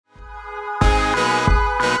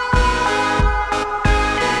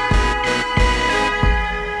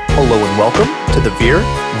Hello and welcome to the Veer,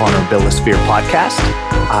 Vulnerabilis Veer podcast.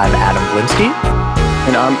 I'm Adam Glinsky.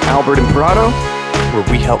 And I'm Albert Imperato, where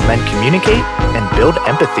we help men communicate and build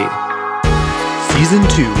empathy. Season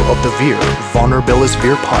 2 of the Veer, Vulnerabilis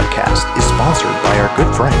Veer podcast is sponsored by our good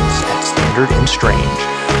friends at Standard and Strange,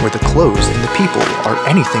 where the clothes and the people are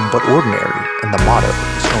anything but ordinary, and the motto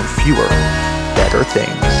is own fewer, better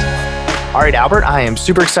things. All right, Albert, I am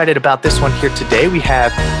super excited about this one here today. We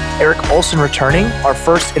have Erik Olson returning. Our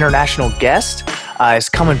first international guest is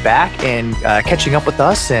coming back and catching up with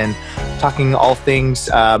us and talking all things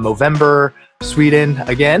Movember, Sweden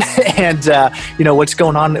again, and what's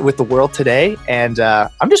going on with the world today. And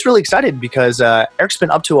I'm just really excited because Erik's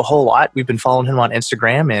been up to a whole lot. We've been following him on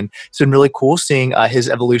Instagram, and it's been really cool seeing his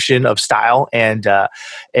evolution of style and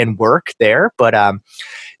work there. But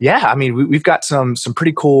we've got some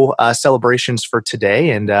pretty cool celebrations for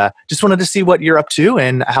today, and just wanted to see what you're up to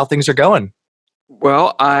and how things are going.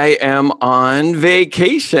 Well, I am on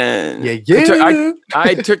vacation. Yeah.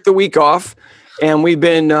 I took the week off, and we've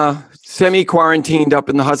been semi-quarantined up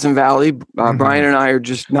in the Hudson Valley. Brian and I are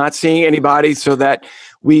just not seeing anybody so that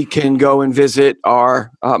we can go and visit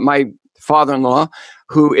my father-in-law,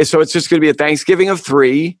 so it's just going to be a Thanksgiving of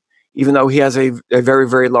 3, even though he has a very,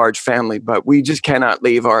 very large family. But we just cannot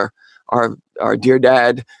leave our dear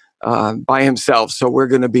dad by himself. So we've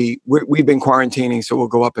been quarantining, so we'll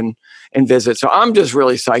go up and visit. So I'm just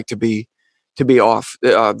really psyched to be off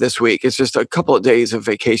this week. It's just a couple of days of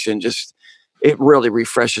vacation. It really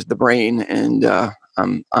refreshes the brain, and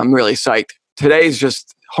I'm really psyched. Today's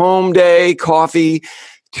just home day, coffee,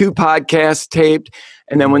 2 podcasts taped,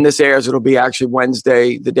 and then when this airs, it'll be actually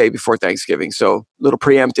Wednesday, the day before Thanksgiving. So a little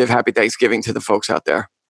preemptive happy Thanksgiving to the folks out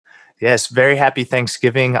there. Yes, very happy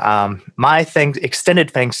Thanksgiving. My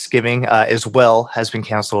extended Thanksgiving as well has been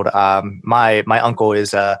canceled. My uncle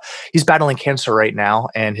is he's battling cancer right now,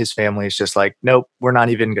 and his family is just like, nope, we're not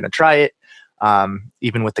even going to try it.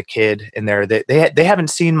 Even with the kid in there, they haven't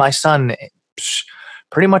seen my son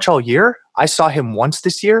pretty much all year. I saw him once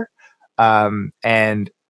this year, and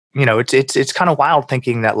it's kind of wild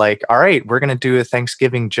thinking that, like, all right, we're gonna do a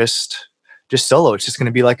Thanksgiving just solo. It's just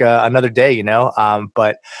gonna be like another day,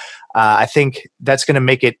 But I think that's gonna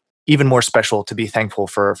make it even more special to be thankful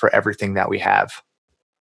for everything that we have.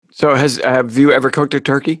 So, have you ever cooked a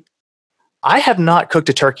turkey? I have not cooked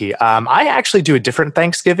a turkey. I actually do a different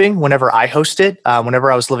Thanksgiving whenever I host it.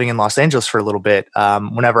 Whenever I was living in Los Angeles for a little bit,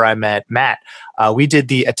 whenever I met Matt, we did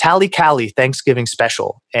the Itali Cali Thanksgiving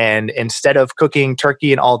special. And instead of cooking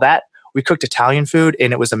turkey and all that, we cooked Italian food,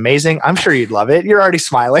 and it was amazing. I'm sure you'd love it. You're already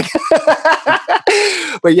smiling.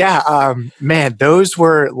 But yeah, man, those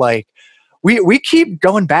were like, we keep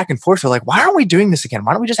going back and forth. We're like, why aren't we doing this again?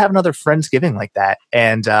 Why don't we just have another Friendsgiving like that?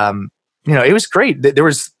 And, it was great. There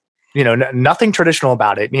was, nothing traditional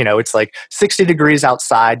about it. It's like 60 degrees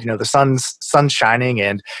outside, the sun's shining,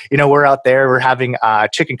 and, we're out there, we're having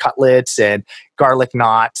chicken cutlets and garlic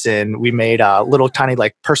knots, and we made little tiny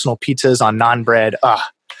like personal pizzas on naan bread.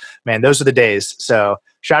 Man, those are the days. So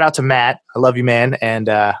shout out to Matt. I love you, man. And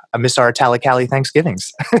I miss our Itali Cali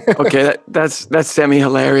Thanksgivings. Okay. That's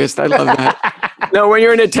semi-hilarious. I love that. No, when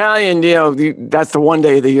you're an Italian, that's the one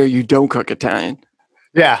day of the year you don't cook Italian.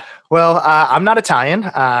 Yeah. Well, I'm not Italian,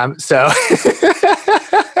 so. All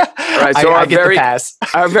right, so I get the pass.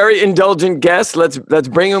 Our very indulgent guest. Let's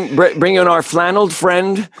bring in our flanneled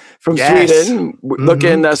friend from Sweden,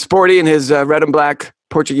 looking sporty in his red and black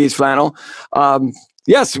Portuguese flannel.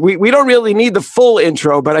 Yes, we don't really need the full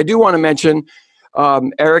intro, but I do want to mention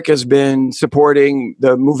Erik has been supporting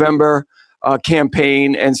the Movember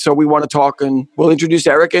campaign, and so we want to talk, and we'll introduce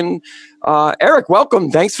Erik. And Erik, welcome.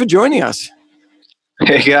 Thanks for joining us.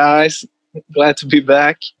 Hey guys, glad to be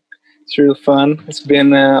back. It's real fun. It's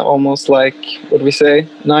been almost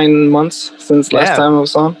 9 months since last time I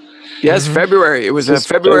was on. Yes, February. It was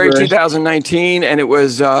February 2019, and it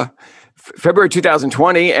was February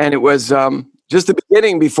 2020, and it was just the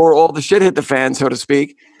beginning before all the shit hit the fan, so to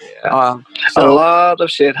speak. Yeah. A lot of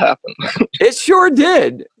shit happened. It sure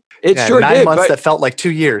did. It sure 9 did. months that felt like 2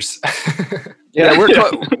 years. Yeah,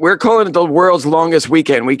 we're calling it the world's longest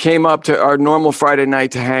weekend. We came up to our normal Friday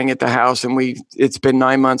night to hang at the house, and it's been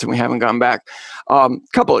 9 months and we haven't gone back.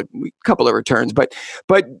 Couple of returns, but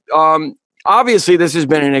obviously this has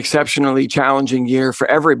been an exceptionally challenging year for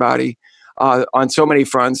everybody on so many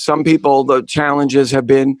fronts. Some people, the challenges have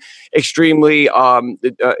been extremely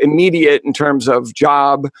immediate in terms of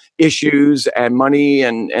job issues and money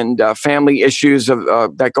and family issues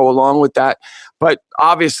that go along with that. But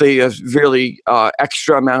obviously, a really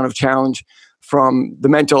extra amount of challenge from the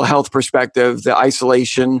mental health perspective, the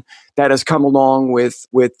isolation that has come along with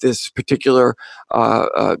this particular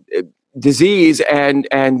disease and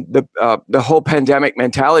the whole pandemic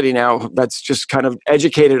mentality now that's just kind of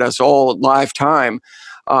educated us all lifetime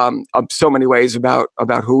of so many ways about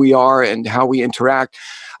who we are and how we interact.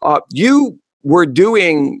 You were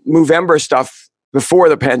doing Movember stuff before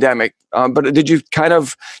the pandemic, but did you kind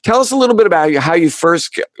of tell us a little bit about how you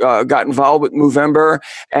first got involved with Movember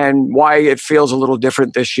and why it feels a little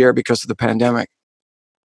different this year because of the pandemic?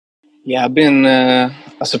 Yeah, I've been a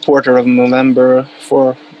supporter of Movember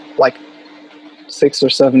for like 6 or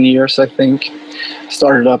 7 years, I think.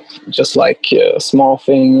 Started up just like a small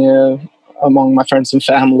thing among my friends and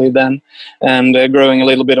family then, and growing a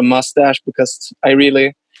little bit of mustache because I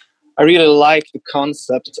really like the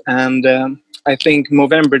concept, and I think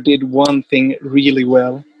Movember did one thing really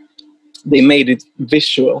well. They made it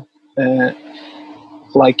visual,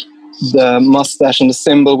 like the mustache and the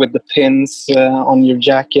symbol with the pins on your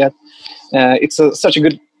jacket. It's such a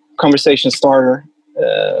good conversation starter,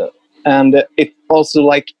 and it also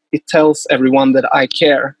it tells everyone that I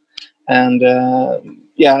care. And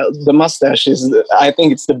the mustache I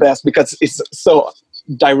think it's the best because it's so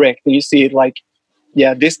direct, and you see it like,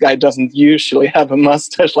 yeah, this guy doesn't usually have a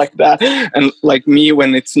mustache like that, and like me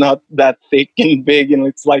when it's not that thick and big, and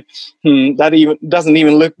it's like, that even doesn't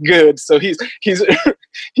even look good. So he's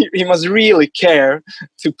he must really care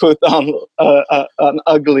to put on an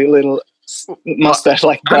ugly little mustache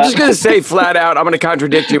like that. I'm just going to say flat out, I'm going to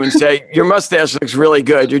contradict you and say your mustache looks really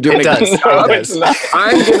good. You're doing it a good job. It's not.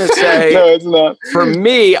 I'm going to say, no, it's not. For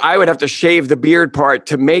me, I would have to shave the beard part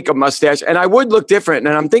to make a mustache, and I would look different.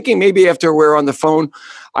 And I'm thinking maybe after we're on the phone,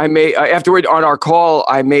 I may after we're on our call,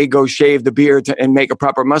 I may go shave the beard and make a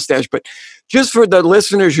proper mustache. But just for the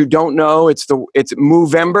listeners who don't know, it's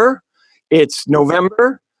Movember, it's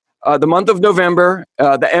November. The month of November,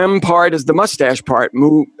 the M part is the mustache part.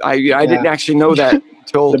 I didn't actually know that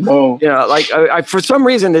until, I for some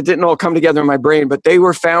reason it didn't all come together in my brain, but they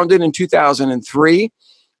were founded in 2003.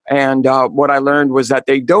 And what I learned was that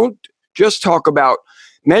they don't just talk about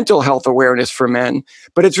mental health awareness for men,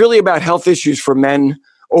 but it's really about health issues for men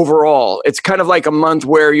overall. It's kind of like a month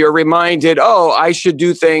where you're reminded, I should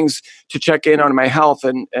do things to check in on my health,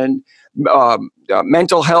 and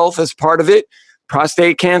mental health is part of it.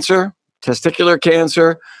 Prostate cancer, testicular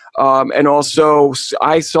cancer, and also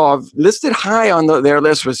I saw listed high on their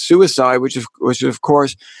list was suicide, which is of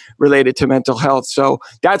course related to mental health. So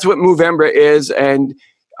that's what Movember is, and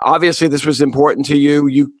obviously this was important to you.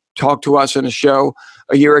 You talked to us in a show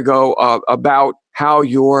a year ago about how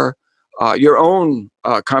your own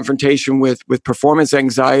confrontation with performance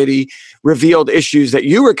anxiety revealed issues that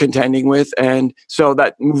you were contending with, and so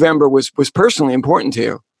that Movember was personally important to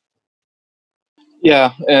you.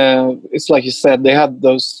 Yeah, it's like you said, they had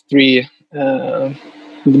those three the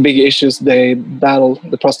big issues they battle: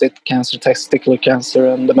 the prostate cancer, testicular cancer,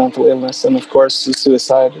 and the mental illness. And of course,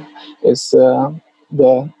 suicide is the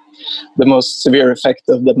most severe effect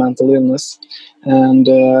of the mental illness. And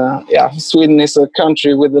Sweden is a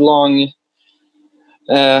country with a long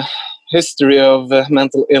history of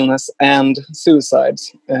mental illness and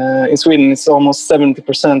suicides. In Sweden, it's almost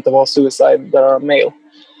 70% of all suicides that are male.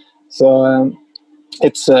 So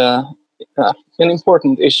it's an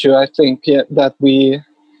important issue, I think, that we,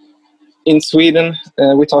 in Sweden,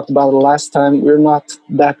 we talked about it last time, we're not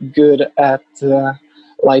that good at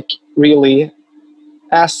really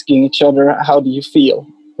asking each other, how do you feel?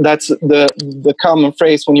 That's the common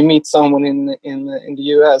phrase when you meet someone in the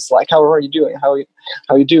US, like, how are you doing? How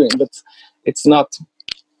are you doing? But it's not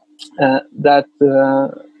it's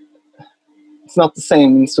not the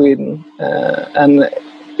same in Sweden, and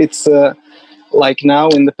it's like now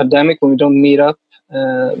in the pandemic when we don't meet up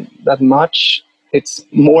that much, it's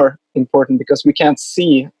more important because we can't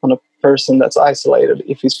see on a person that's isolated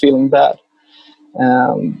if he's feeling bad.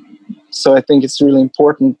 So I think it's really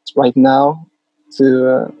important right now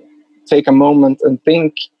to take a moment and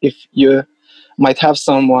think if you might have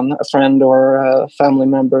someone, a friend or a family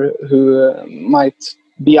member who might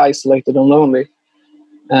be isolated and lonely,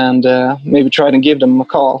 and maybe try to give them a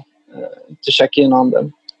call to check in on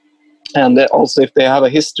them. And also if they have a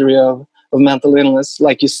history of mental illness,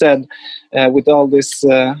 like you said, with all this,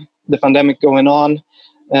 the pandemic going on,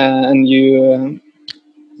 and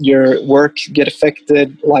your work get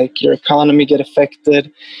affected, like your economy get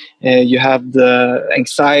affected, you have the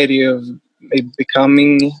anxiety of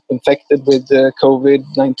becoming infected with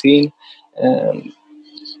COVID-19,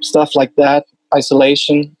 stuff like that,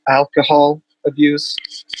 isolation, alcohol abuse,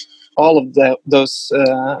 all of those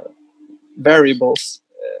variables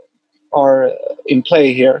are in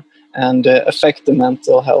play here. and affect the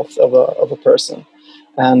mental health of a person.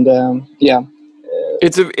 And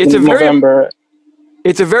it's a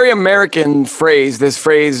very American phrase. This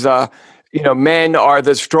phrase, men are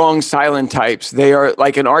the strong, silent types. They are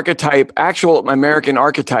like an archetype, actual American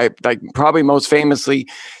archetype, like probably most famously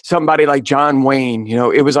somebody like John Wayne.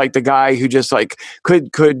 It was like the guy who just like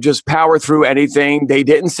could just power through anything. They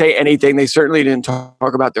didn't say anything. They certainly didn't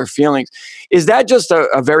talk about their feelings. Is that just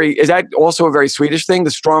is that also a very Swedish thing?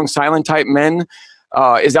 The strong, silent type men?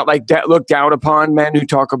 Is that like look down upon men who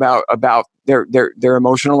talk about their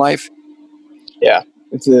emotional life? Yeah,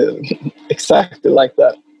 it's exactly like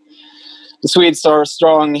that. The Swedes are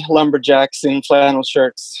strong lumberjacks in flannel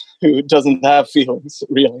shirts who doesn't have feelings,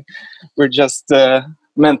 really. We're just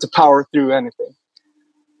meant to power through anything.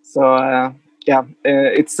 So,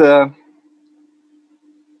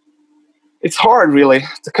 it's hard, really,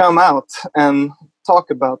 to come out and talk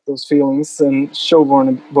about those feelings and show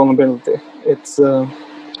vulnerability. It's, I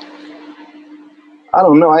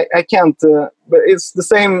don't know, I can't, but it's the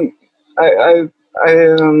same. I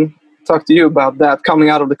talk to you about that, coming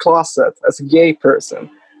out of the closet as a gay person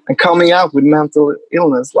and coming out with mental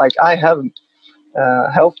illness. Like I have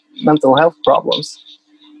mental health problems.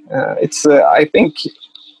 I think,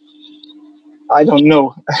 I don't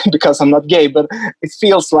know because I'm not gay, but it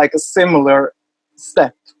feels like a similar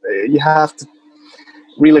step. You have to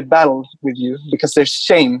really battle with you because there's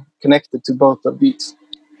shame connected to both of these.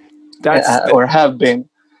 Or have been.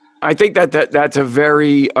 I think that's a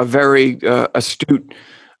very astute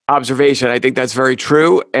observation. I think that's very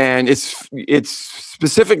true, and it's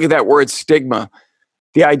specifically that word stigma,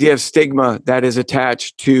 the idea of stigma that is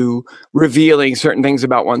attached to revealing certain things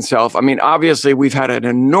about oneself. I mean, obviously, we've had an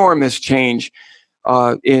enormous change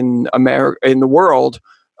in America, in the world,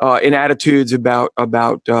 in attitudes about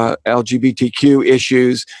LGBTQ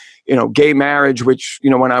issues. Gay marriage, which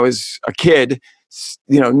when I was a kid,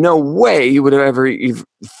 no way you would have ever even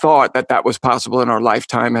thought that was possible in our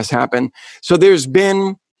lifetime has happened. So there's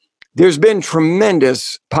been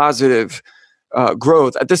tremendous positive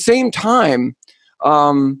growth. At the same time,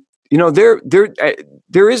 there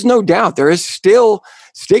is no doubt there is still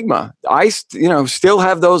stigma. I still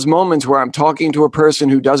have those moments where I'm talking to a person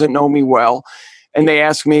who doesn't know me well, and they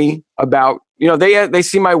ask me about they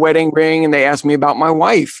see my wedding ring and they ask me about my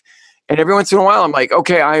wife, and every once in a while I'm like,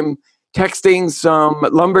 okay, I'm texting some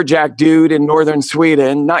lumberjack dude in northern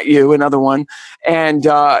Sweden, not you, another one, and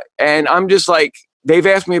I'm just like, they've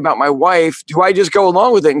asked me about my wife. Do I just go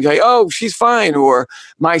along with it and say, oh, she's fine, or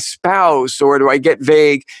my spouse, or do I get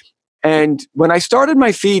vague? And when I started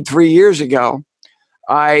my feed 3 years ago,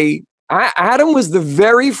 Adam was the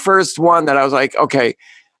very first one that I was like, okay,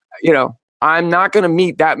 I'm not going to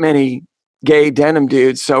meet that many gay denim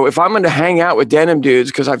dudes. So if I'm going to hang out with denim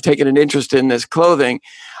dudes because I've taken an interest in this clothing,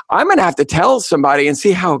 I'm going to have to tell somebody and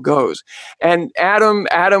see how it goes. And Adam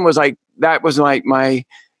was like, that was like my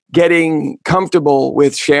getting comfortable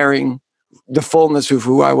with sharing the fullness of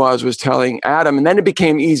who I was telling Adam. And then it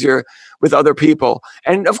became easier with other people.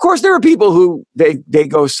 And of course, there are people who they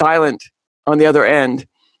go silent on the other end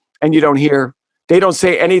and you don't hear, they don't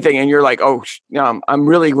say anything. And you're like, oh, I'm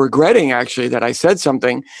really regretting actually that I said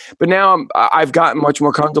something. But now I've gotten much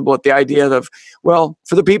more comfortable with the idea of, well,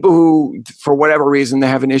 for the people who, for whatever reason, they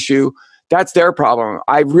have an issue, that's their problem.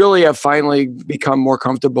 I really have finally become more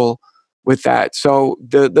comfortable with that. So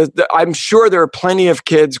I'm sure there are plenty of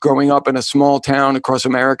kids growing up in a small town across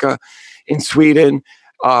America, in Sweden,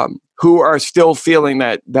 who are still feeling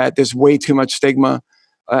that there's way too much stigma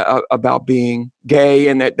about being gay,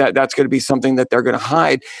 and that's going to be something that they're going to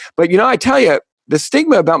hide. But I tell you, the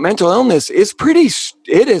stigma about mental illness is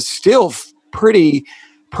still pretty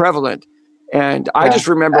prevalent. And I just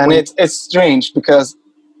remember, and it's strange because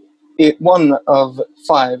 1 of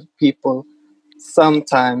 5 people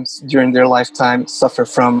sometimes during their lifetime suffer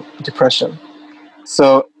from depression.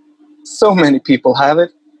 So many people have it,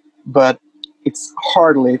 but it's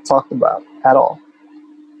hardly talked about at all.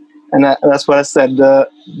 And that's what I said.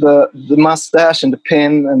 The mustache and the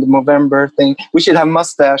pin and the Movember thing. We should have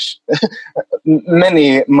mustache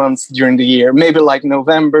many months during the year. Maybe like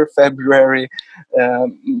November, February,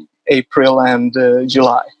 April, and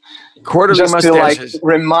July. Quarterly just mustaches. To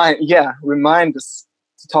remind us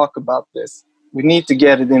to talk about this. We need to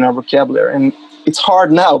get it in our vocabulary, and it's hard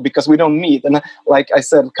now because we don't meet. And like I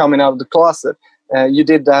said, coming out of the closet, you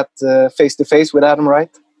did that face to face with Adam, right?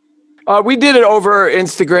 We did it over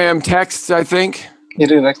Instagram texts, I think. You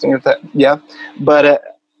did yeah. But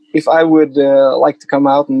if I would like to come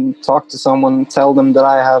out and talk to someone and tell them that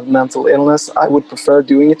I have mental illness, I would prefer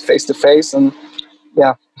doing it face to face. And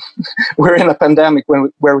yeah, we're in a pandemic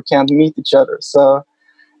where we can't meet each other. So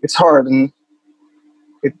it's hard, and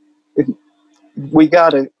it we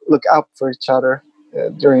gotta look out for each other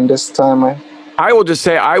during this time. I will just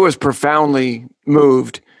say I was profoundly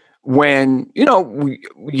moved when,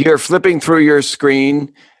 you're flipping through your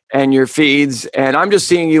screen and your feeds, and I'm just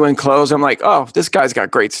seeing you in clothes. I'm like, oh, this guy's got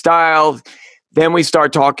great style. Then we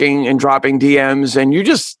start talking and dropping DMs, and you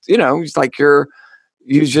just, it's like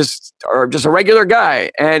you just are just a regular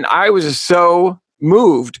guy. And I was just so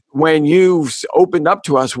moved when you opened up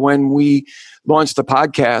to us when we launched the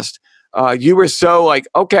podcast. You were so like,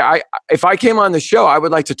 okay, if I came on the show, I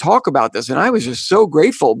would like to talk about this. And I was just so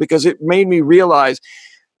grateful because it made me realize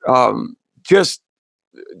just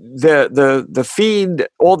the feed,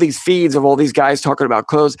 all these feeds of all these guys talking about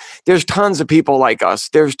clothes. There's tons of people like us.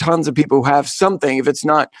 There's tons of people who have something. If it's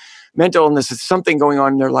not mental illness, it's something going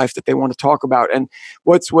on in their life that they want to talk about. And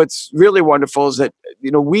what's really wonderful is that,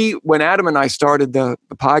 when Adam and I started the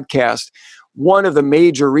podcast, one of the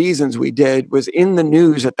major reasons we did was in the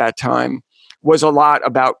news at that time was a lot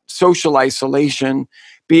about social isolation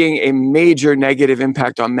being a major negative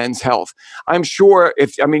impact on men's health. I'm sure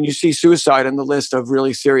you see suicide on the list of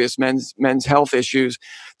really serious men's health issues.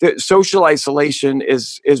 The social isolation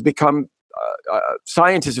is become,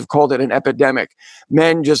 scientists have called it an epidemic.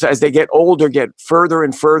 Men, just as they get older, get further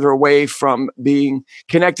and further away from being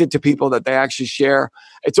connected to people that they actually share.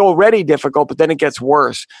 It's already difficult, but then it gets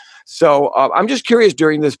worse. So I'm just curious,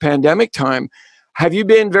 during this pandemic time, have you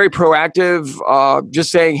been very proactive,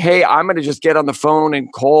 just saying, hey, I'm going to just get on the phone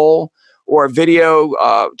and call or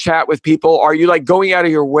video chat with people? Are you like going out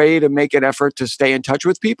of your way to make an effort to stay in touch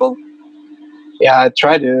with people? Yeah, I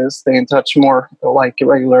try to stay in touch more, like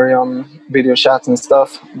regularly on video chats and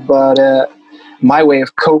stuff. But my way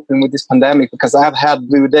of coping with this pandemic, because I've had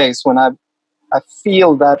blue days when I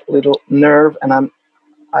feel that little nerve, and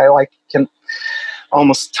I like can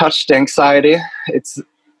almost touch the anxiety. It's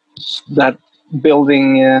that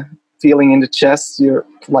building feeling in the chest, you're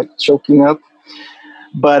like choking up.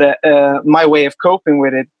 But my way of coping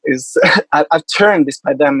with it is I've turned this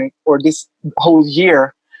pandemic or this whole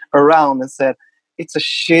year around and said, it's a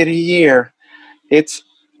shitty year. It's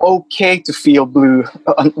okay to feel blue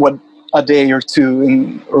a day or two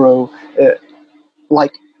in a row.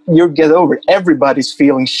 Like, you get over it. Everybody's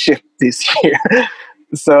feeling shit this year.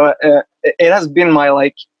 So it has been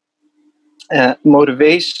my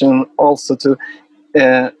motivation also to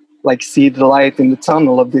see the light in the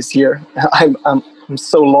tunnel of this year. I'm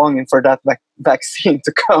so longing for that vaccine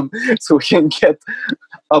to come so we can get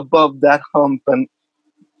above that hump and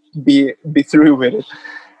be through with it.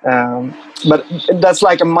 But that's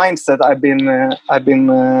like a mindset I've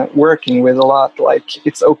been working with a lot. Like,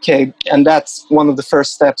 it's okay, and that's one of the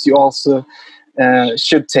first steps you also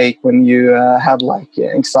should take when you have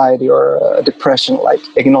anxiety or depression. Like,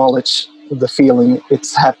 acknowledge the feeling,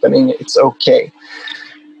 it's happening, it's okay.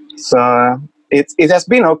 So it has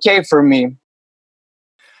been okay for me.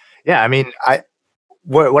 Yeah, I mean,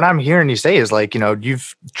 what I'm hearing you say is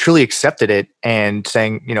you've truly accepted it and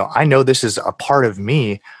saying, I know this is a part of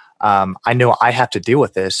me. I know I have to deal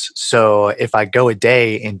with this. So if I go a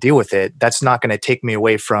day and deal with it, that's not going to take me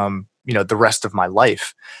away from, the rest of my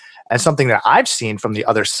life. And something that I've seen from the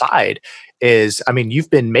other side is, you've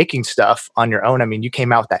been making stuff on your own. You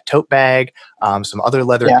came out with that tote bag, some other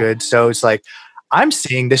leather goods. So it's like, I'm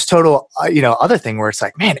seeing this total, other thing where it's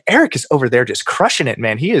like, man, Eric is over there just crushing it,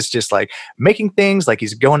 man. He is just making things,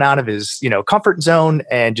 he's going out of his, comfort zone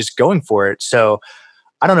and just going for it. So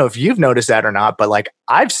I don't know if you've noticed that or not, but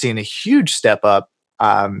I've seen a huge step up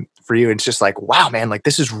for you. And it's just wow, man,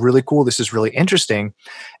 this is really cool. This is really interesting.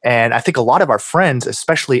 And I think a lot of our friends,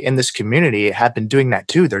 especially in this community, have been doing that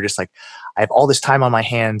too. They're just I have all this time on my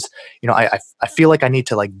hands. I feel like I need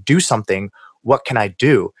to do something. What can I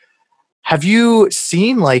do? Have you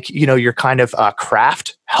seen your kind of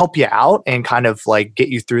craft help you out and kind of get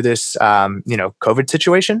you through this, COVID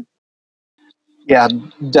situation? Yeah,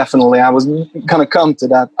 definitely. I was gonna come to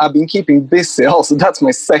that. I've been keeping busy also. That's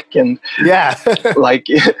my second, the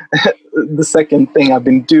second thing I've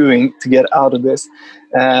been doing to get out of this.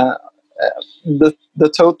 The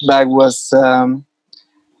tote bag was, I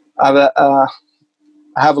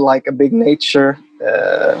have a big nature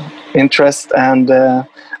interest, and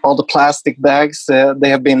all the plastic bags, they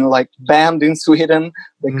have been banned in Sweden.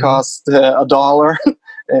 They cost $1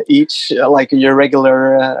 each, like your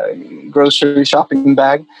regular grocery shopping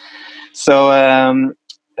bag. So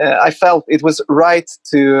I felt it was right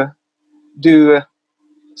to do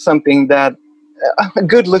something that a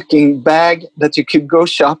good-looking bag that you could go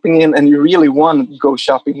shopping in and you really want to go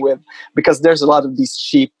shopping with, because there's a lot of these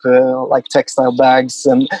cheap textile bags,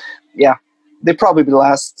 and they probably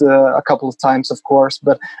last a couple of times, of course,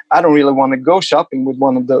 but I don't really want to go shopping with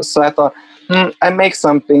one of those. So I thought, I make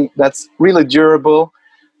something that's really durable,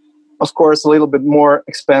 of course, a little bit more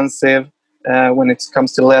expensive when it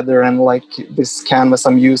comes to leather, and like this canvas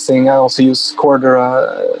I'm using. I also use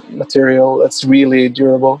Cordura material that's really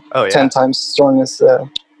durable, 10 times strong as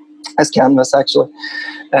canvas, actually.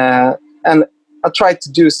 And I tried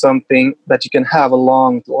to do something that you can have a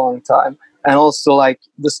long, long time. And also, like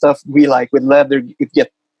the stuff we like with leather, you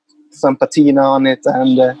get some patina on it,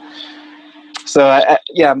 and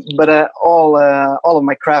all of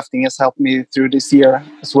my crafting has helped me through this year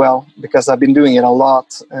as well, because I've been doing it a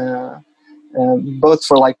lot, both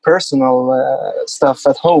for like personal stuff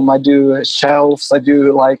at home. I do shelves. I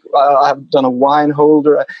do I've done a wine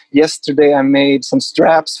holder. Yesterday I made some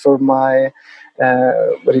straps for my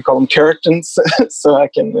what do you call them, curtains, so I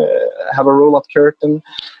can have a roll-up curtain.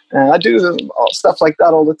 I do stuff like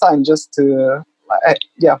that all the time, just to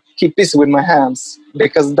keep busy with my hands,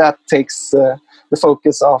 because that takes the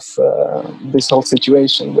focus off this whole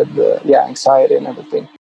situation with anxiety and everything.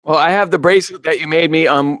 Well, I have the bracelet that you made me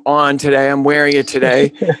on today. I'm wearing it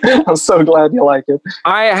today. I'm so glad you like it.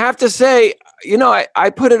 I have to say, I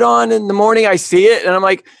put it on in the morning. I see it, and I'm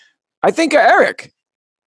like, I think of Eric.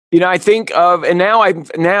 I think of, and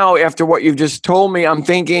now after what you've just told me, I'm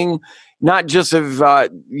thinking not just of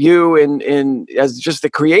you in as just the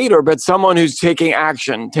creator, but someone who's taking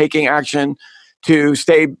action to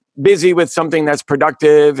stay busy with something that's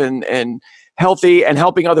productive and healthy, and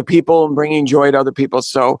helping other people and bringing joy to other people.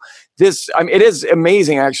 So it is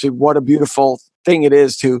amazing, actually, what a beautiful thing it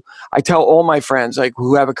is I tell all my friends, like,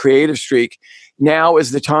 who have a creative streak, now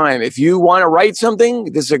is the time. If you want to write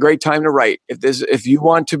something, this is a great time to write. If you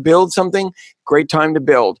want to build something, great time to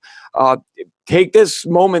build. Take this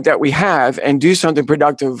moment that we have and do something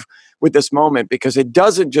productive with this moment, because it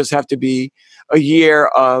doesn't just have to be a year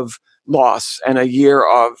of loss and a year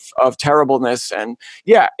of terribleness. And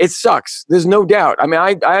yeah, it sucks. There's no doubt. I mean,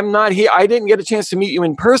 I'm not here. I didn't get a chance to meet you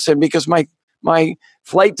in person because my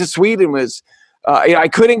flight to Sweden was, I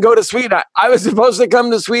couldn't go to Sweden. I was supposed to come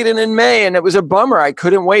to Sweden in May, and it was a bummer. I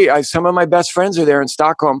couldn't wait. Some of my best friends are there in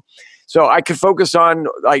Stockholm, so I could focus on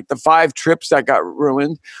like the 5 trips that got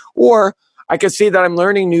ruined, or I could see that I'm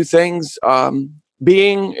learning new things,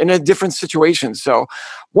 being in a different situation. So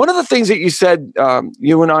one of the things that you said,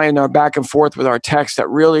 you and I in our back and forth with our text, that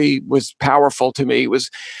really was powerful to me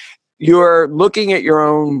was you're looking at your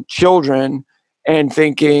own children and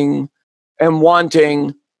thinking and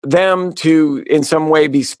wanting them to in some way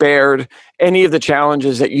be spared any of the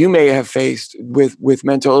challenges that you may have faced with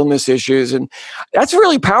mental illness issues. And that's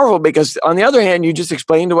really powerful, because on the other hand, you just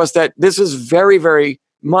explained to us that this is very, very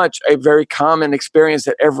much a very common experience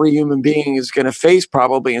that every human being is going to face,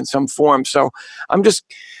 probably in some form. So I'm just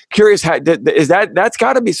curious, that's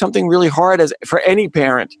got to be something really hard for any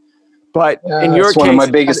parent. But in your case, one of my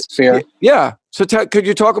biggest fear. Yeah. So could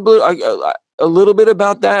you talk a little bit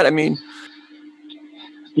about that? I mean,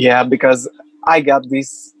 yeah, because I got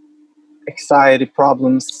these anxiety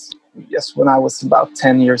problems when I was about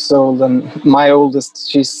 10 years old, and my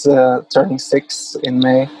oldest, she's turning 6 in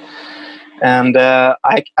May. And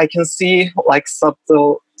I can see like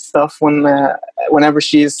subtle stuff whenever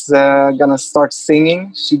she's gonna start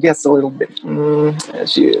singing, she gets a little bit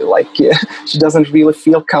she doesn't really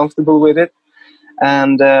feel comfortable with it,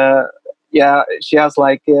 and she has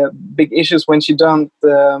like big issues when she don't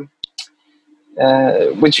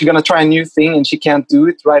when she's gonna try a new thing and she can't do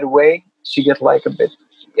it right away. She get like a bit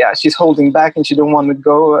she's holding back, and she don't want to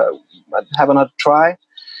go have another try.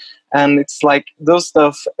 And it's like those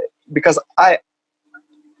stuff, because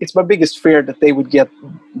it's my biggest fear that they would get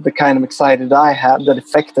the kind of anxiety I had, that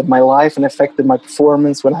affected my life and affected my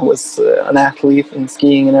performance when I was an athlete in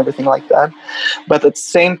skiing and everything like that. But at the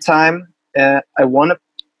same time, I want to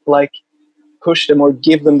like push them or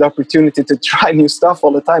give them the opportunity to try new stuff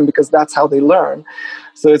all the time, because that's how they learn.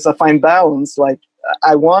 So it's a fine balance. Like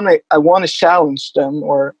I want to challenge them,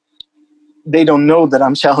 or they don't know that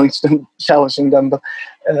I'm challenging them, but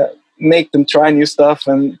make them try new stuff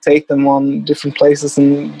and take them on different places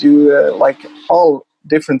and do like all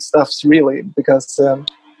different stuffs, really, because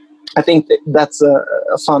I think that's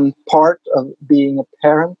a fun part of being a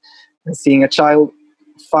parent, and seeing a child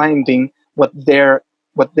finding what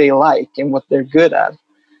they like and what they're good at,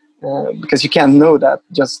 because you can't know that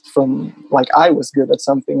just from like I was good at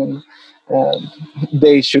something, and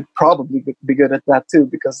they should probably be good at that too,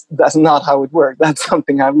 because that's not how it works. That's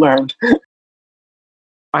something I've learned.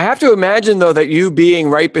 I have to imagine, though, that you being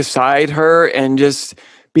right beside her and just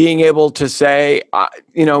being able to say,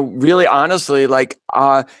 really honestly, like,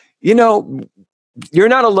 you're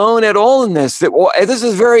not alone at all in this. This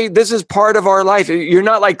is part of our life. You're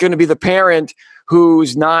not like going to be the parent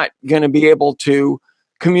who's not going to be able to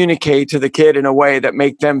communicate to the kid in a way that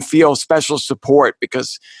make them feel special support,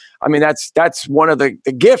 because I mean, that's one of the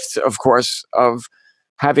gifts, of course, of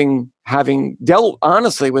having dealt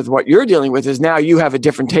honestly with what you're dealing with, is now you have a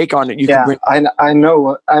different take on it. I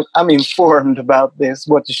know. I'm informed about this,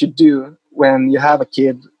 what you should do when you have a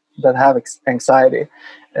kid that have anxiety.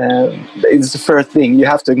 It's the first thing. You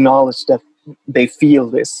have to acknowledge that they feel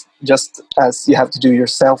this, just as you have to do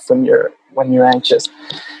yourself when you're anxious.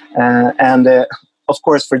 And of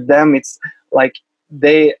course, for them, it's like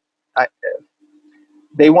they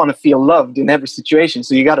want to feel loved in every situation.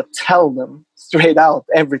 So you got to tell them straight out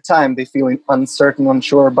every time they feel uncertain,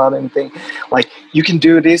 unsure about anything. Like, you can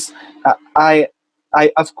do this. I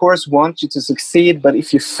of course want you to succeed, but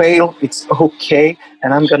if you fail, it's okay,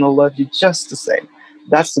 and I'm gonna love you just the same.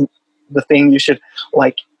 That's the thing you should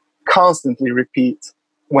like constantly repeat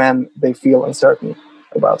when they feel uncertain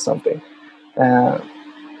about something,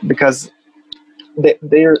 because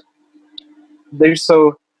they're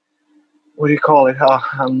so, what do you call it? Oh,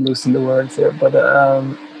 I'm losing the words here, but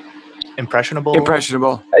impressionable.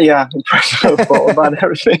 Yeah, impressionable about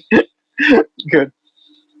everything. Good.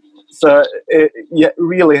 So you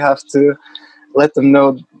really have to let them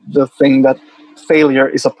know the thing that failure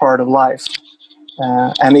is a part of life,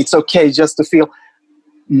 and it's okay just to feel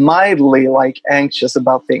mildly like anxious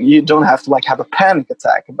about things. You don't have to like have a panic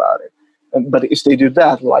attack about it. But if they do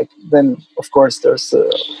that, like, then of course there's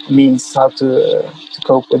means how to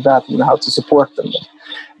cope with that and how to support them. But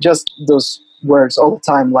just those words all the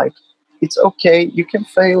time, like, it's okay, you can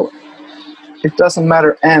fail. It doesn't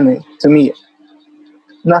matter any to me.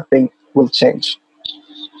 Nothing will change.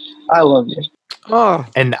 I love you. Oh.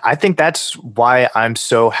 And I think that's why I'm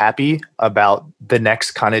so happy about the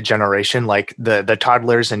next kind of generation, like the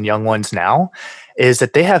toddlers and young ones now, is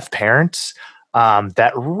that they have parents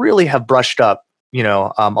that really have brushed up,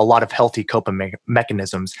 a lot of healthy coping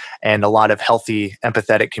mechanisms and a lot of healthy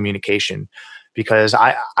empathetic communication. Because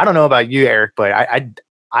I don't know about you, Eric, but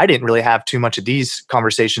I didn't really have too much of these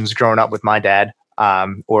conversations growing up with my dad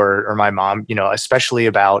or my mom, especially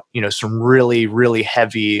about, some really, really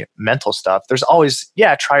heavy mental stuff. There's always,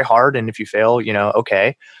 try hard. And if you fail,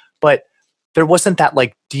 okay. But there wasn't that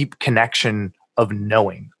like deep connection of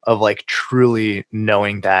knowing, of like truly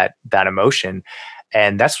knowing that emotion.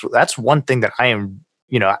 And that's one thing that I am,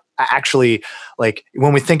 actually, like,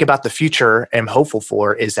 when we think about the future, am hopeful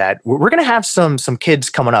for, is that we're going to have some kids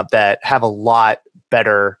coming up that have a lot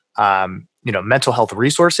better, mental health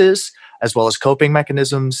resources, as well as coping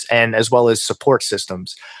mechanisms, and as well as support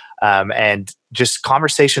systems. And just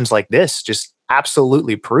conversations like this just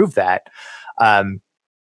absolutely prove that.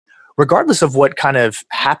 Regardless of what kind of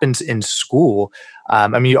happens in school,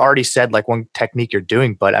 you already said like one technique you're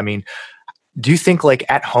doing, but do you think like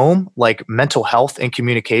at home, like mental health and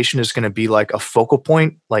communication is going to be like a focal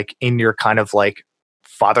point, like in your kind of like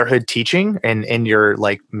fatherhood teaching and in your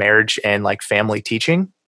like marriage and like family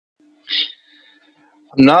teaching?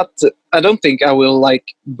 I don't think I will like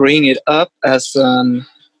bring it up as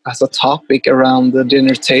a topic around the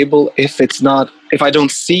dinner table if I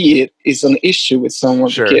don't see it is an issue with some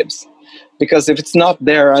of the kids. Because if it's not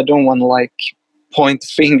there, I don't want to like point the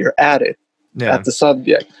finger at it, at the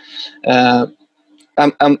subject.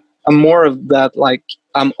 I'm more of that, like,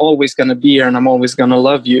 I'm always going to be here and I'm always going to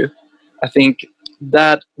love you. I think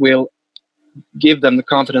that will give them the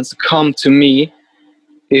confidence to come to me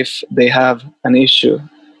if they have an issue,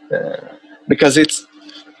 because it's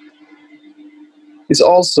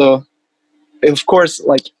also, of course,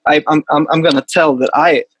 like I'm gonna tell that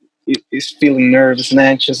I is feeling nervous and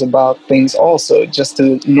anxious about things also, just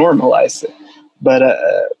to normalize it. But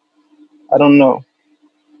I don't know.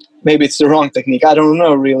 Maybe it's the wrong technique. I don't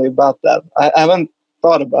know really about that. I haven't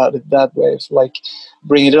thought about it that way. It's like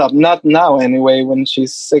bringing it up. Not now anyway, when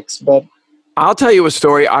she's 6, but. I'll tell you a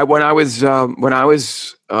story. When I was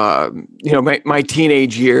my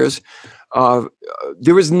teenage years,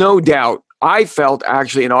 there was no doubt. I felt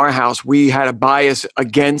actually in our house we had a bias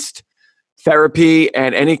against therapy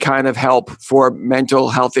and any kind of help for mental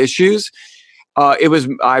health issues. I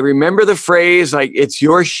remember the phrase, like, it's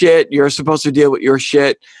your shit. You're supposed to deal with your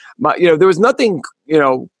shit. There was nothing,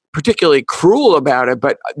 particularly cruel about it,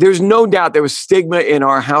 but there's no doubt there was stigma in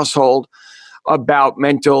our household about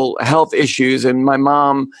mental health issues. And my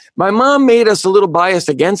mom made us a little biased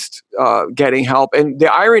against getting help. And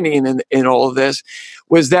the irony in all of this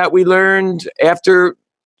was that we learned after,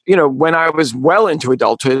 when I was well into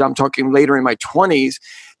adulthood, I'm talking later in my 20s,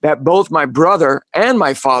 that both my brother and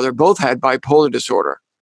my father both had bipolar disorder.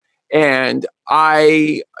 And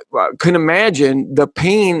I can imagine the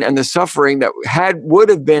pain and the suffering that would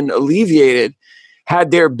have been alleviated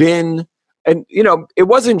had there been, and it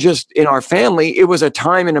wasn't just in our family. It was a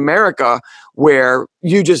time in America where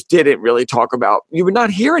you just didn't really talk about, you would not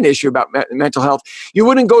hear an issue about mental health. You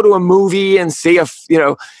wouldn't go to a movie and see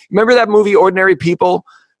remember that movie Ordinary People?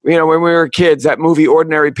 When we were kids, that movie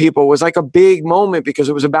Ordinary People was like a big moment because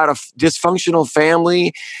it was about a dysfunctional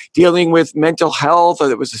family dealing with mental health.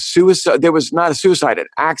 There was a suicide. There was not a suicide, an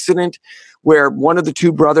accident where one of the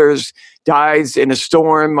two brothers dies in a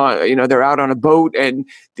storm. They're out on a boat, and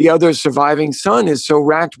the other surviving son is so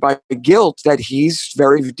racked by guilt that he's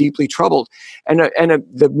very deeply troubled. And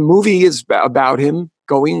the movie is about him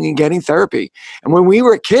going and getting therapy. And when we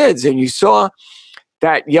were kids, and you saw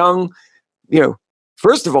that young,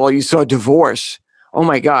 first of all, you saw divorce. Oh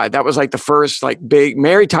my God, that was like the first big.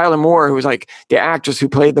 Mary Tyler Moore, who was like the actress who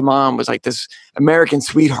played the mom, was like this American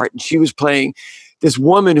sweetheart, and she was playing this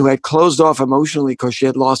woman who had closed off emotionally because she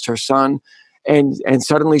had lost her son, and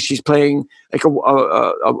suddenly she's playing like a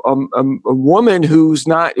woman who's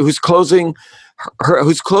closed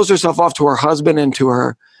herself off to her husband and to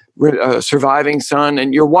her surviving son,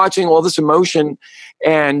 and you're watching all this emotion,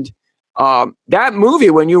 and that movie,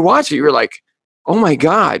 when you watch it, you're like, oh my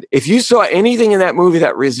God, if you saw anything in that movie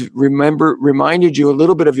that reminded you a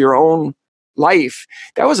little bit of your own life,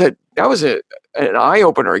 that was an eye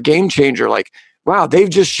opener, a game changer. Like, wow, they've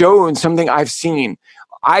just shown something I've seen.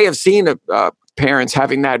 I have seen parents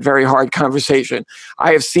having that very hard conversation.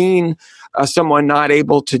 I have seen someone not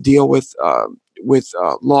able to deal with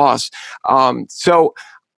loss. So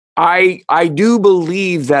I do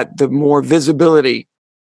believe that the more visibility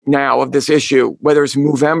now of this issue, whether it's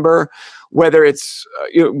Movember, whether it's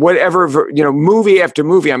whatever, movie after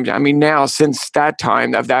movie. I mean, now since that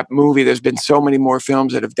time of that movie, there's been so many more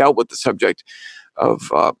films that have dealt with the subject of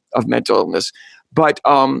mental illness. But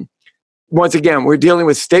once again, we're dealing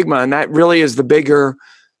with stigma, and that really is the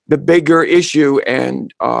bigger issue.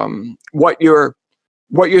 And what you're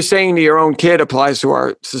saying to your own kid applies to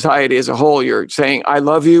our society as a whole. You're saying, I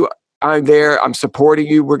love you. I'm there. I'm supporting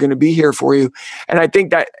you. We're going to be here for you. And I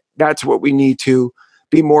think that's what we need to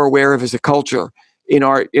be more aware of as a culture in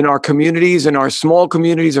our communities, in our small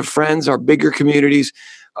communities of friends, our bigger communities.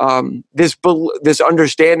 This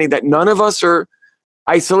understanding that none of us are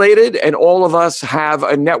isolated, and all of us have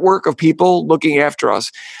a network of people looking after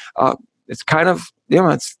us. It's kind of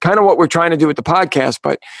what we're trying to do with the podcast,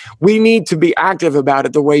 but we need to be active about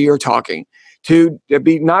it the way you're talking, to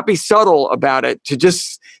not be subtle about it,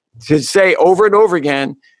 to say over and over again,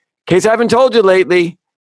 in case I haven't told you lately,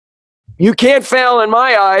 you can't fail in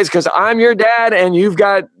my eyes because I'm your dad and you've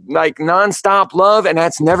got like nonstop love, and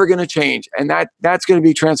that's never going to change. And that's going to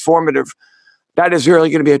be transformative. That is really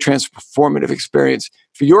going to be a transformative experience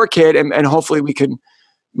for your kid. And hopefully we can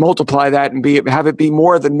multiply that and have it be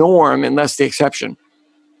more the norm and less the exception.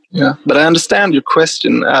 Yeah, but I understand your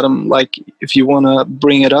question, Adam, like if you want to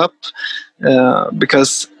bring it up,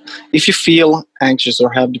 because if you feel anxious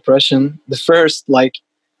or have depression, the first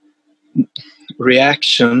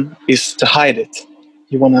reaction is to hide it.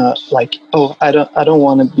 You want to I don't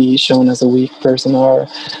want to be shown as a weak person, or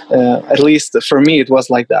at least for me it was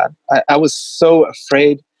like that. I was so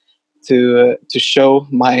afraid to show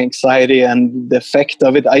my anxiety and the effect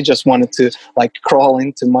of it. I just wanted to crawl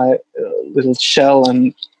into my little shell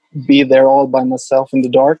and be there all by myself in the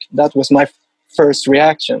dark. That was my first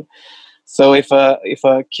reaction. So if a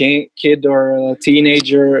kid or a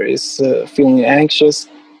teenager is feeling anxious,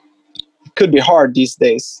 it could be hard these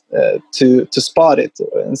days to spot it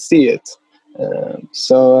and see it.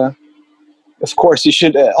 So of course you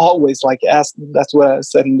should always ask. That's what I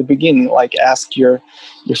said in the beginning. Ask your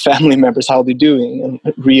family members how they're doing,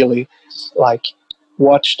 and really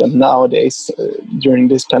watch them nowadays during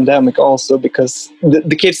this pandemic also, because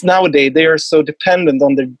the kids nowadays, they are so dependent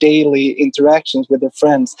on their daily interactions with their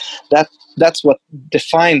friends. That's what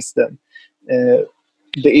defines them. The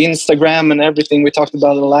Instagram and everything we talked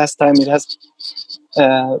about the last time, it has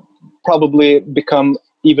probably become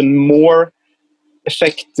even more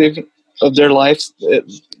effective of their lives.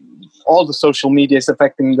 All the social media is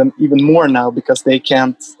affecting them even more now because they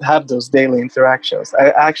can't have those daily interactions. I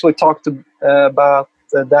actually talked about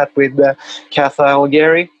that with Cal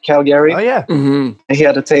Calgary. Oh yeah. Mm-hmm. He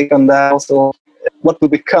had a take on that also. What will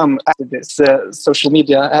become after this? Social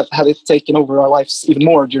media, have it taken over our lives even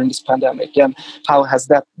more during this pandemic? And how has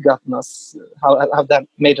that gotten us? How that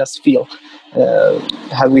made us feel?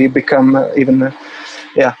 Have we become even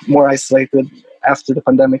more isolated after the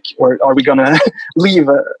pandemic, or are we gonna leave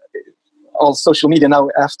all social media now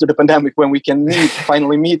after the pandemic, when we can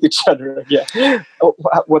finally meet each other again.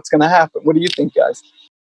 What's going to happen? What do you think, guys?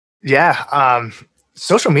 Yeah.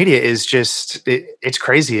 Social media is just, it's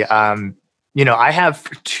crazy. I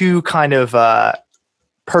have two kind of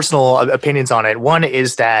personal opinions on it. One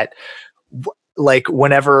is that like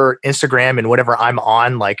whenever Instagram and whatever I'm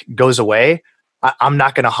on like goes away, I'm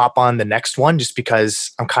not going to hop on the next one just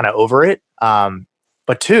because I'm kind of over it.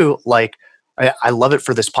 But two, like I love it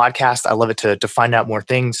for this podcast. I love it to find out more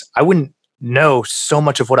things. I wouldn't know so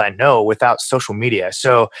much of what I know without social media.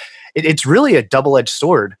 So it's really a double-edged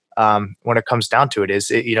sword when it comes down to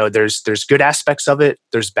it. There's good aspects of it.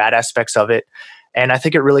 There's bad aspects of it. And I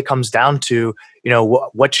think it really comes down to,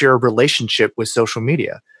 what's your relationship with social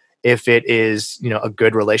media. If it is, a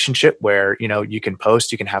good relationship where, you can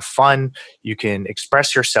post, you can have fun, you can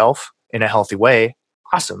express yourself in a healthy way,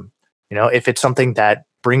 awesome. If it's something that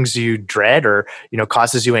brings you dread or,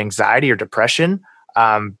 causes you anxiety or depression,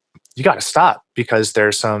 you got to stop because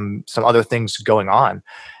there's some other things going on.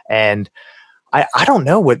 And I don't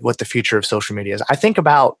know what the future of social media is. I think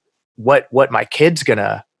about what my kid's going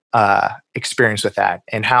to experience with that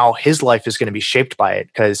and how his life is going to be shaped by it.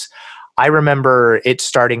 Because I remember it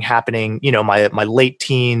starting happening, my late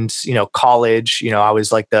teens, college, I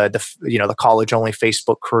was like the college only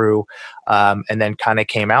Facebook crew, and then kind of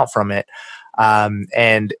came out from it.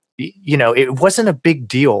 And it wasn't a big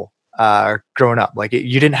deal growing up. Like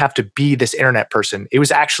you didn't have to be this internet person. It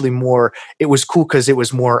was actually it was cool because it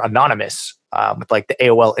was more anonymous with like the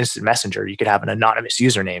AOL Instant Messenger. You could have an anonymous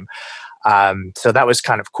username. So that was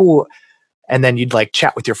kind of cool. And then you'd like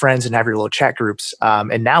chat with your friends and have your little chat groups.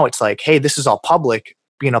 And now it's like, hey, this is all public,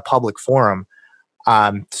 being a public forum.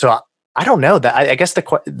 So I don't know that. I guess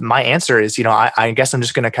my answer is, I guess I'm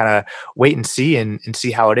just going to kind of wait and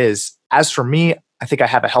see how it is. As for me, I think I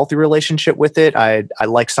have a healthy relationship with it. I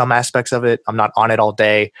like some aspects of it. I'm not on it all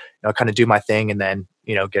day, kind of do my thing and then,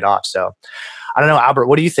 get off. So I don't know, Albert,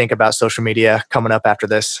 what do you think about social media coming up after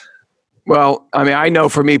this? Well, I mean, I know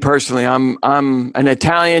for me personally, I'm an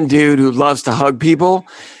Italian dude who loves to hug people.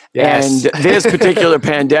 Yes. And this particular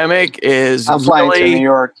pandemic is I'm flying to New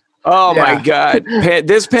York. Oh my God!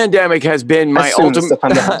 This pandemic has been my ultimate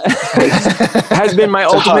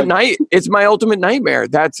night. It's my ultimate nightmare.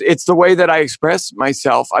 It's the way that I express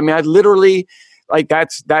myself. I mean, I literally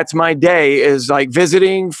that's my day is like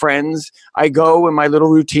visiting friends. I go in my little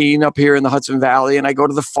routine up here in the Hudson Valley, and I go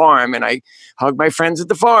to the farm and I hug my friends at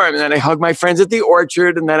the farm, and then I hug my friends at the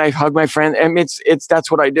orchard, and then I hug my friend. And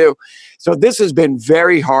that's what I do. So this has been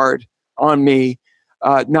very hard on me.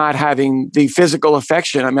 Not having the physical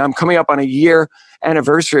affection. I mean, I'm coming up on a year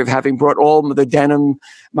anniversary of having brought all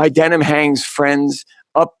my denim hangs friends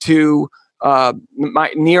up to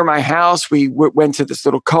near my house. We went to this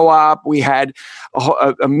little co-op. We had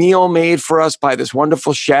a meal made for us by this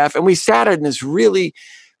wonderful chef, and we sat in this really,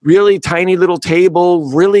 really tiny little table,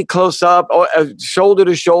 really close up, shoulder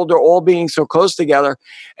to shoulder, all being so close together,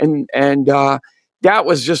 and that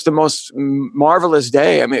was just the most marvelous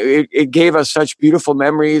day. I mean, it gave us such beautiful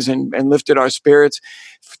memories and lifted our spirits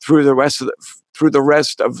through the rest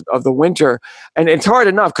of the winter. And it's hard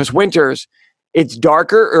enough because winters, it's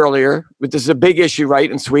darker earlier, but this is a big issue,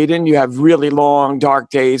 right? In Sweden, you have really long,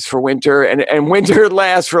 dark days for winter, and winter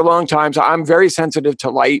lasts for a long time. So I'm very sensitive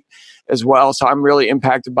to light as well. So I'm really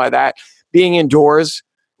impacted by that. Being indoors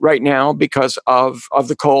right now because of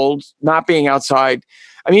the cold, not being outside.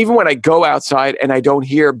 I mean, even when I go outside and I don't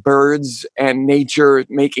hear birds and nature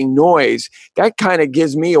making noise, that kind of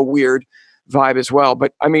gives me a weird vibe as well.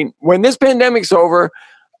 But I mean, when this pandemic's over,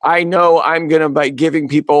 I know I'm going to be giving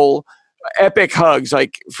people epic hugs.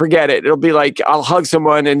 Like, forget it. It'll be like, I'll hug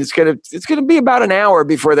someone and it's going to be about an hour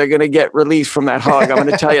before they're going to get released from that hug. I'm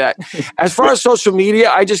going to tell you that. As far as social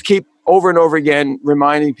media, I just keep over and over again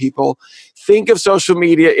reminding people, think of social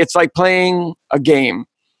media. It's like playing a game,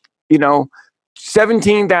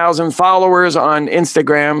 17,000 followers on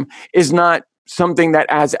Instagram is not something that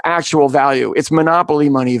adds actual value. It's monopoly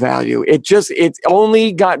money value. It's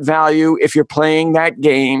only got value if you're playing that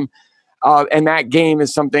game, and that game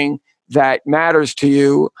is something that matters to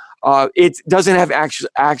you. It doesn't have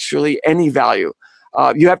actually any value.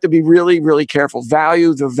 You have to be really, really careful.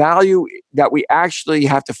 The value that we actually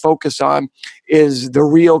have to focus on is the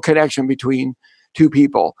real connection between two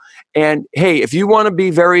people. And hey, if you want to be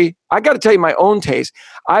I got to tell you my own taste.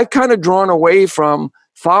 I've kind of drawn away from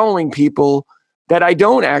following people that I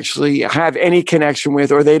don't actually have any connection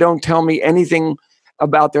with, or they don't tell me anything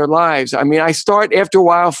about their lives. I mean, I start after a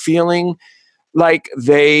while feeling like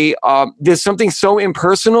there's something so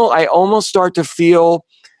impersonal. I almost start to feel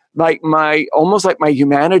almost like my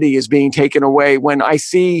humanity is being taken away when I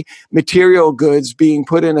see material goods being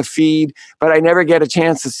put in a feed, but I never get a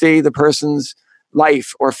chance to see the person's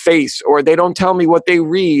life or face, or they don't tell me what they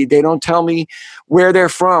read. They don't tell me where they're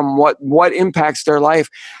from, what impacts their life.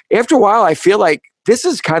 After a while, I feel like this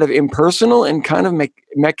is kind of impersonal and kind of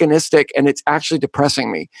mechanistic, and it's actually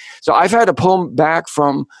depressing me. So I've had to pull back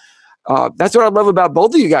from. That's what I love about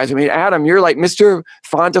both of you guys. I mean, Adam, you're like Mr.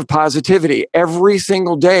 Font of Positivity. Every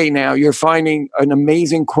single day now, you're finding an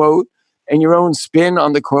amazing quote and your own spin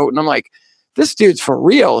on the quote. And I'm like, this dude's for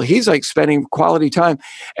real. He's like spending quality time.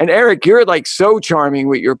 And Eric, you're like so charming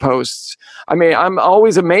with your posts. I mean, I'm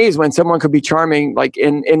always amazed when someone could be charming like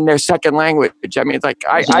in their second language. I mean, it's like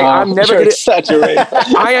I'm never going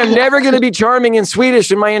to. I am never going to be charming in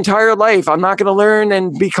Swedish in my entire life. I'm not going to learn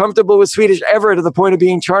and be comfortable with Swedish ever to the point of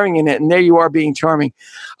being charming in it. And there you are being charming.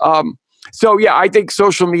 So yeah, I think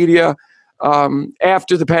social media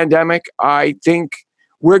after the pandemic, I think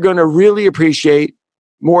we're going to really appreciate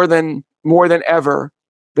more than ever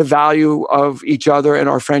the value of each other and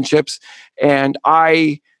our friendships. And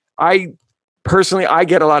I personally, I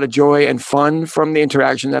get a lot of joy and fun from the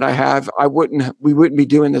interaction that I have. We wouldn't be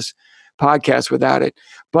doing this podcast without it.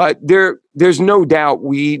 But there's no doubt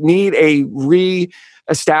we need a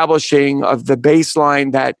re-establishing of the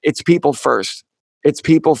baseline that it's people first. It's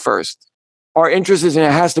people first. Our interest is in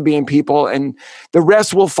it has to be in people, and the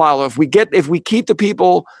rest will follow. If we keep the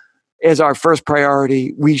people as our first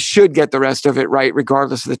priority, we should get the rest of it right,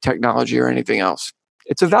 regardless of the technology or anything else.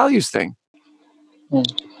 It's a values thing.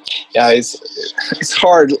 Yeah, it's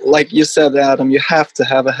hard. Like you said, Adam, you have to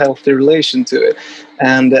have a healthy relation to it.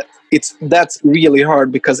 And that's really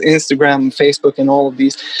hard because Instagram, Facebook, and all of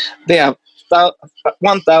these, they have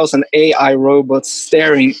 1,000 AI robots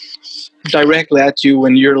staring directly at you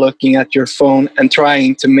when you're looking at your phone and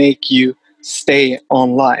trying to make you stay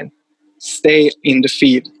online. Stay in the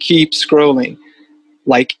feed, keep scrolling.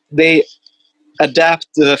 Like they adapt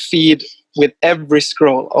the feed with every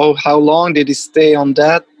scroll. Oh, how long did he stay on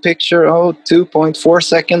that picture? Oh, 2.4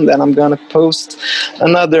 seconds. Then I'm going to post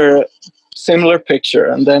another similar picture.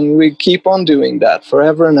 And then we keep on doing that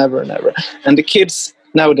forever and ever and ever. And the kids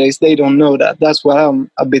nowadays, they don't know that. That's what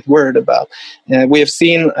I'm a bit worried about. We have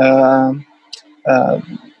seen a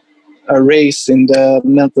raise in the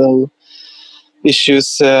mental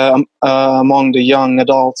issues among the young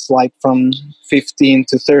adults, like from 15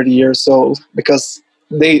 to 30 years old, because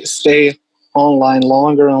they stay online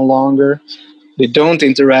longer and longer. They don't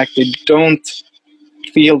interact. They don't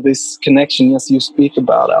feel this connection as you speak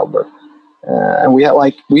about, Albert. And we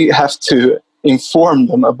have to inform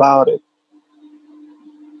them about it.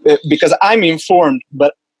 Because I'm informed,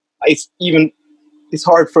 but it's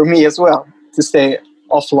hard for me as well to stay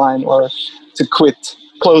offline or to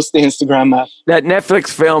close the Instagram app. That Netflix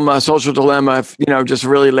film, Social Dilemma, just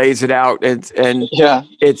really lays it out. It's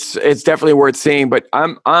definitely worth seeing. But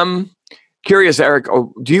I'm curious, Eric,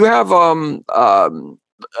 do you have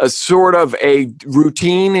a sort of a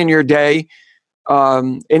routine in your day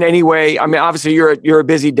in any way? I mean, obviously you're a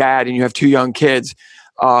busy dad and you have 2 young kids.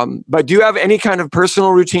 But do you have any kind of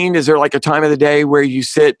personal routine? Is there like a time of the day where you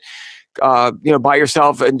sit, by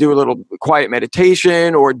yourself and do a little quiet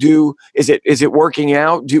meditation, or is it working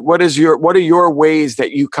out? What are your ways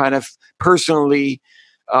that you kind of personally,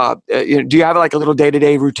 do you have like a little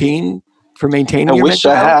day-to-day routine for maintaining your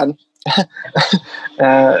mental health? I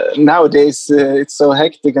had. Nowadays, it's so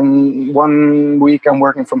hectic, and 1 week I'm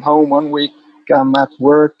working from home, 1 week I'm at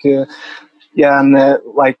work. And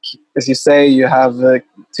like as you say, you have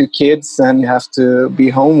 2 kids and you have to be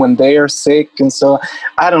home when they are sick, and so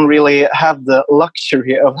I don't really have the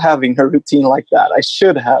luxury of having a routine like that. I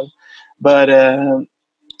should have, but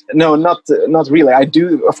no, not really. I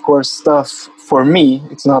do, of course, stuff for me.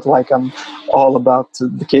 It's not like I'm all about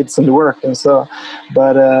the kids and the work, and so,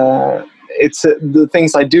 but it's the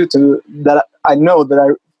things I do that I know that I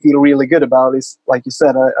feel really good about is, like you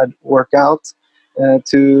said, I work out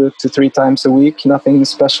 2 to 3 times a week. Nothing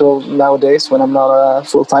special nowadays when I'm not a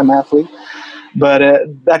full-time athlete, but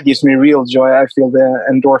that gives me real joy. I feel the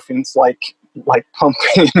endorphins like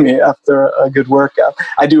pumping in me after a good workout.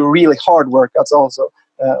 I do really hard workouts also,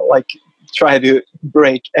 like try to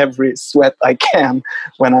break every sweat I can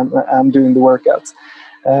when I'm doing the workouts.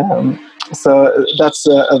 So that's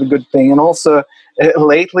a good thing. And also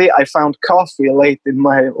lately I found coffee late in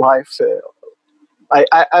my life.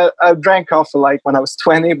 I drank coffee like when I was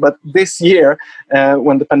 20, but this year,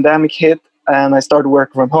 when the pandemic hit and I started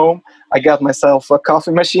working from home, I got myself a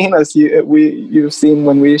coffee machine, as you've seen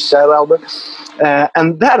when we chat, Albert.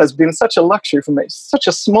 And that has been such a luxury for me, such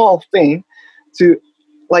a small thing to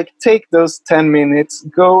like take those 10 minutes,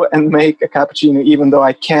 go and make a cappuccino, even though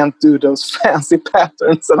I can't do those fancy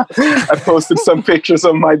patterns. And I posted some pictures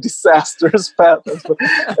of my disastrous patterns. But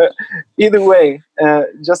either way,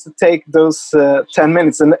 just to take those 10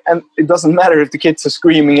 minutes, and it doesn't matter if the kids are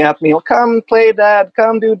screaming at me, oh, come play, Dad,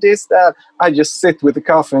 come do this, Dad. I just sit with the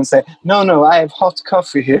coffee and say, no, I have hot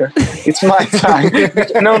coffee here. It's my time.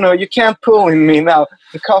 No, you can't pull in me now.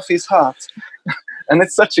 The coffee is hot. And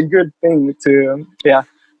it's such a good thing to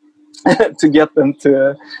to get them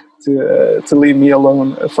to leave me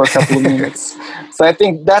alone for a couple of minutes. So I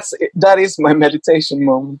think that is my meditation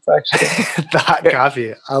moment, actually. The hot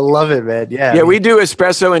coffee. I love it, man. Yeah. Yeah, we do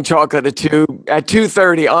espresso and chocolate at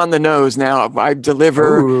 2:30 on the nose now. I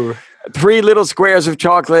deliver 3 little squares of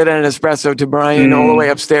chocolate and an espresso to Brian all the way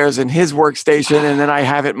upstairs in his workstation, and then I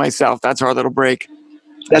have it myself. That's our little break.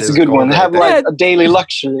 That's a good one. Have like a daily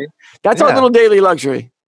luxury. That's our little daily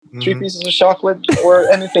luxury. 3 pieces of chocolate or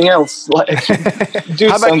anything else. Like, do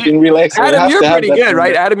something relaxing. Adam, you're pretty good,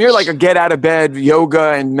 right? Adam, you're like a get out of bed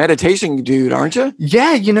yoga and meditation dude, aren't you?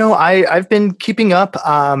 Yeah, I've been keeping up.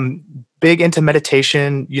 Big into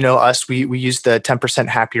meditation. We use the 10%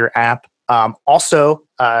 Happier app. Also,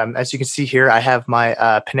 as you can see here, I have my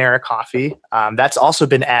Panera coffee. That's also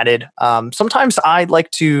been added. Sometimes I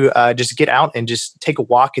like to just get out and just take a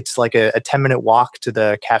walk. It's like a 10-minute walk to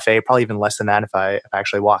the cafe, probably even less than that if I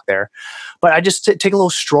actually walk there. But I just take a little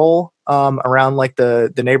stroll around like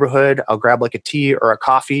the neighborhood. I'll grab like a tea or a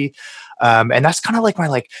coffee. And that's kind of like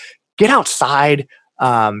my get outside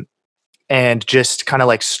and just kind of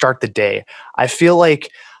like start the day. I feel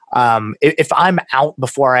like if I'm out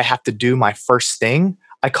before I have to do my first thing,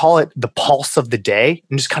 I call it the pulse of the day,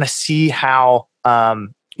 and just kind of see how,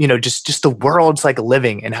 just the world's like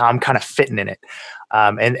living and how I'm kind of fitting in it.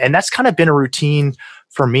 And that's kind of been a routine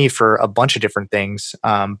for me for a bunch of different things.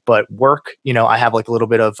 But work, I have like a little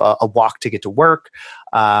bit of a walk to get to work.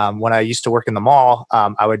 When I used to work in the mall,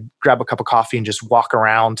 I would grab a cup of coffee and just walk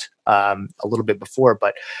around a little bit before.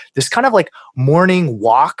 But this kind of like morning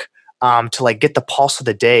walk to like get the pulse of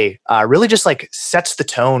the day really just like sets the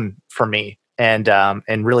tone for me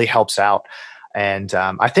and really helps out. And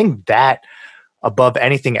I think that above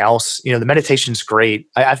anything else, the meditation's great.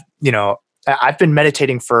 I've been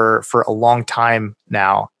meditating for a long time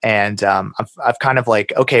now, and I've kind of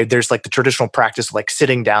like, okay, there's like the traditional practice of like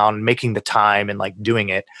sitting down, making the time and like doing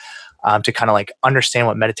it to kind of like understand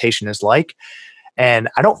what meditation is like. And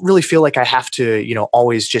I don't really feel like I have to,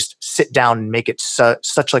 always just sit down and make it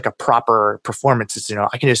such like a proper performance. It's,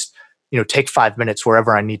 I can just, take 5 minutes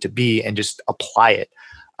wherever I need to be and just apply it,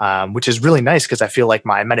 which is really nice because I feel like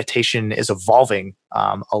my meditation is evolving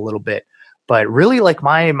a little bit. But really like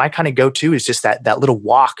my kind of go-to is just that little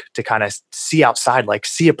walk to kind of see outside, like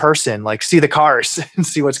see a person, like see the cars and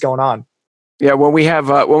see what's going on. Yeah, when we have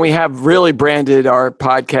really branded our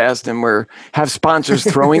podcast and have sponsors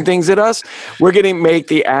throwing things at us, we're going to make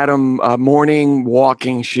the Adam morning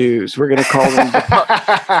walking shoes. We're going to call them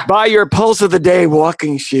buy your pulse of the day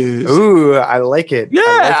walking shoes. Ooh, I like it.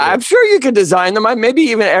 Yeah, I'm sure you could design them. Maybe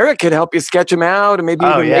even Eric could help you sketch them out, and maybe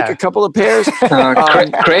even make a couple of pairs.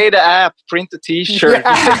 Create an app, print a T-shirt.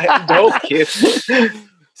 Dope, kid.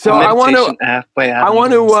 So I want to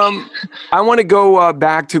go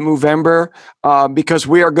back to Movember because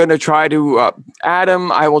we are going to try to.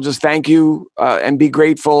 Adam, I will just thank you and be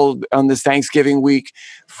grateful on this Thanksgiving week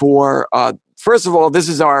for. First of all, this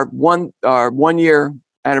is our 1 year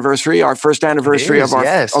anniversary, our first anniversary of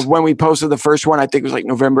when we posted the first one. I think it was like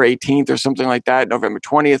November 18th or something like that, November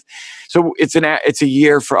 20th. So it's a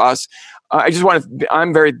year for us.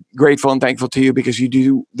 I'm very grateful and thankful to you because you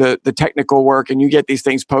do the technical work and you get these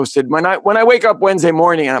things posted. When I wake up Wednesday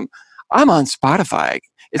morning and I'm on Spotify,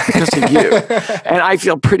 it's because of you. And I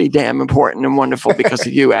feel pretty damn important and wonderful because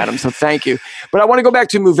of you, Adam. So thank you. But I want to go back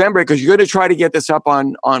to Movember because you're going to try to get this up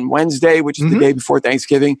on Wednesday, which is the day before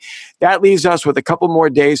Thanksgiving. That leaves us with a couple more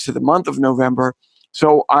days to the month of November.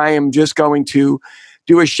 So I am just going to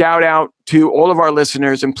do a shout out to all of our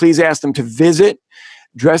listeners and please ask them to visit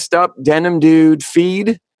Dressed Up Denim Dude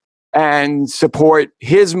feed and support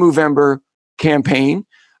his Movember campaign.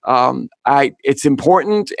 It's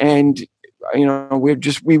important, and we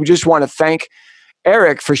just want to thank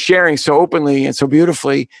Eric for sharing so openly and so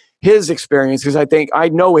beautifully his experience because I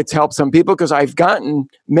know it's helped some people because I've gotten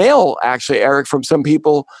mail actually, Eric, from some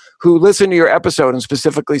people who listened to your episode and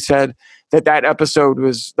specifically said that episode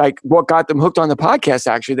was like what got them hooked on the podcast.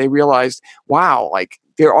 Actually, they realized, wow, like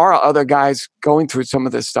there are other guys going through some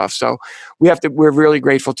of this stuff. So we're really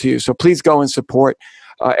grateful to you. So please go and support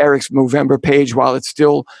Eric's Movember page while it's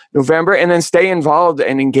still November, and then stay involved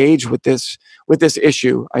and engage with this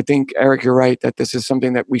issue. I think, Eric, you're right that this is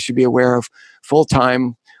something that we should be aware of full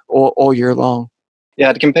time all year long.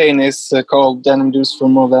 Yeah, the campaign is called Denim Dues for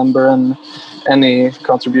Movember, and any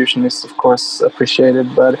contribution is, of course,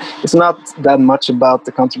 appreciated. But it's not that much about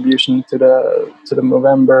the contribution to the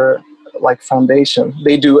Movember foundation.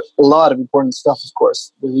 They do a lot of important stuff, of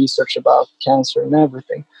course, the research about cancer and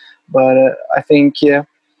everything. But I think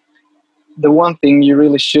the one thing you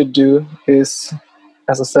really should do is,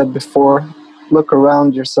 as I said before, look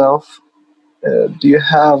around yourself. Do you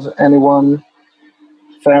have anyone,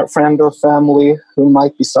 friend or family, who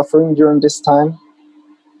might be suffering during this time?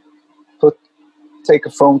 Take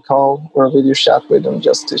a phone call or a video chat with them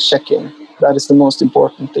just to check in. That is the most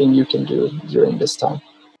important thing you can do during this time.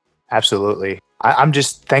 Absolutely. I'm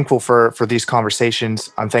just thankful for these conversations.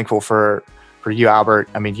 I'm thankful for you, Albert.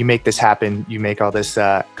 I mean, you make this happen. You make all this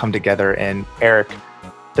come together. And Eric,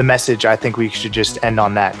 the message, I think we should just end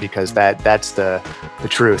on that, because that's the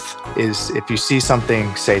truth is, if you see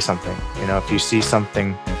something, say something. You know, if you see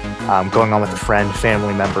something going on with a friend,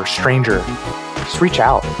 family member, stranger, just reach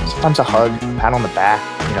out. Sometimes a hug, pat on the back,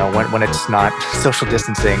 you know, when it's not social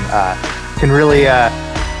distancing, can really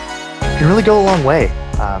go a long way.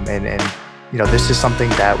 And you know, this is something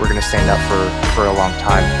that we're going to stand up for a long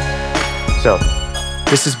time. So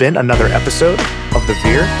this has been another episode of the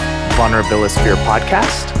VIR, Vulnerabilis VIR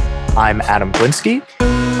podcast. I'm Adam Glinsky.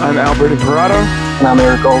 I'm Albert Imperato. And I'm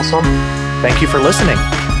Eric Olson. Thank you for listening.